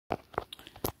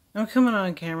I'm coming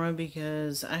on camera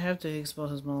because I have to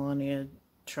expose Melania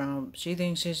Trump. She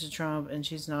thinks she's a Trump and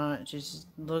she's not. She just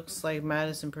looks like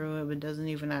Madison Pruitt but doesn't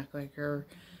even act like her.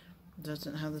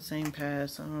 Doesn't have the same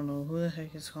past. I don't know who the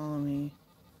heck is calling me.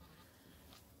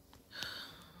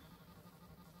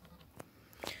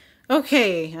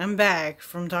 Okay, I'm back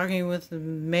from talking with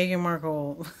Meghan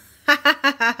Markle.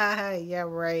 Yeah,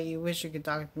 right. You wish you could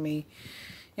talk to me.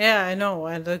 Yeah, I know.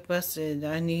 I look busted.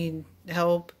 I need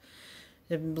help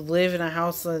to live in a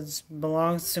house that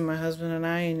belongs to my husband and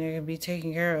and it can be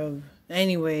taken care of.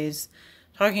 Anyways,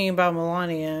 talking about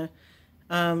Melania,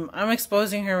 I'm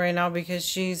exposing her right now because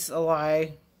she's a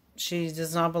lie. She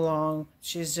does not belong.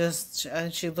 She's just,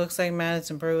 she looks like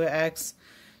Madison Pruitt, acts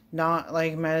not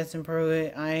like Madison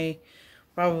Pruitt. I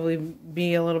probably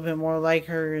be a little bit more like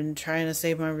her and trying to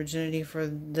save my virginity for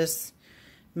this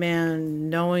man,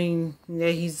 knowing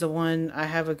that he's the one. I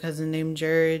have a cousin named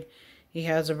Jared. He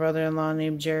has a brother-in-law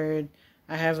named Jared.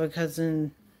 I have a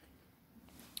cousin,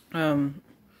 um,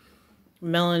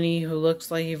 Melanie, who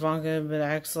looks like Ivanka but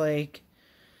acts like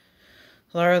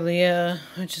Laura Leah,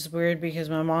 which is weird because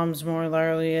my mom's more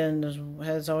Laura Leah and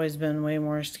has always been way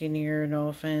more skinnier, no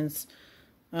offense.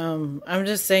 I'm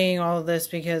just saying all of this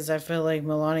because I feel like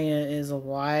Melania is a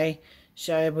lie.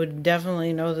 I would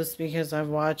definitely know this because I've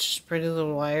watched Pretty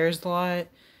Little Liars a lot.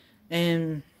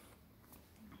 And,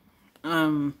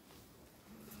 um,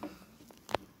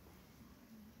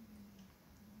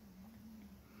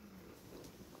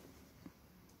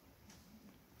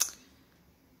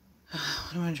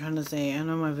 what am I trying to say? I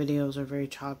know my videos are very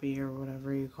choppy or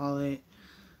whatever you call it.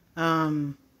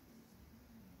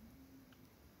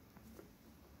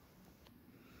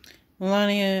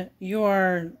 Melania, you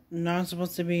are not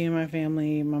supposed to be in my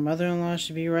family. My mother-in-law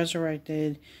should be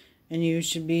resurrected, and you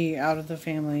should be out of the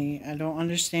family. I don't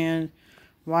understand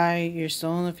why you're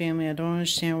still in the family. I don't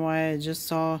understand why I just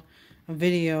saw a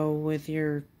video with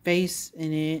your face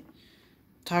in it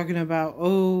talking about,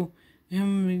 oh,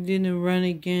 him didn't run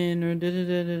again, or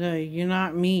da-da-da-da-da. You're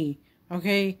not me,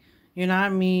 okay? You're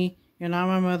not me. You're not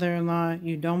my mother-in-law.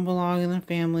 You don't belong in the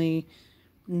family.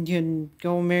 You can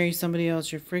go marry somebody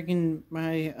else. You're freaking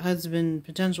my husband,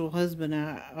 potential husband,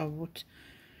 out.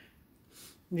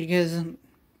 Because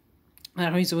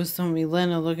now he's with some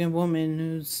Elena-looking woman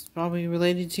who's probably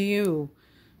related to you.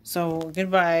 So,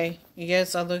 goodbye.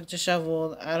 Yes, I look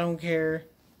disheveled. I don't care.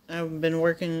 I've been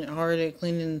working hard at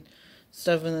cleaning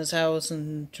stuff in this house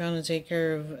and trying to take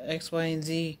care of X, Y, and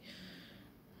Z.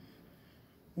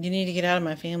 You need to get out of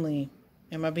my family.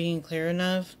 Am I being clear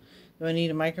enough? Do I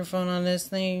need a microphone on this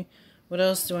thing? What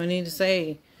else do I need to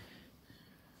say?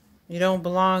 You don't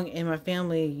belong in my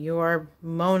family. You are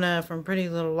Mona from Pretty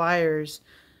Little Liars.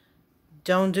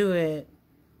 Don't do it.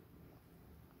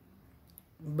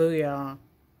 Booyah.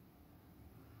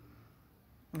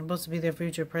 I'm supposed to be their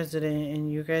future president,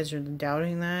 and you guys are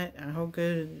doubting that? How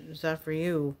good is that for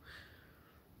you?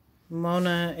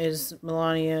 Mona is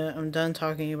Melania. I'm done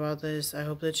talking about this. I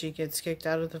hope that she gets kicked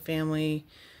out of the family,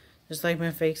 just like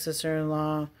my fake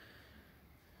sister-in-law.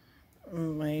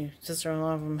 My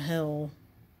sister-in-law from hell,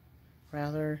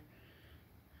 rather.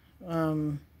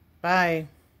 Bye.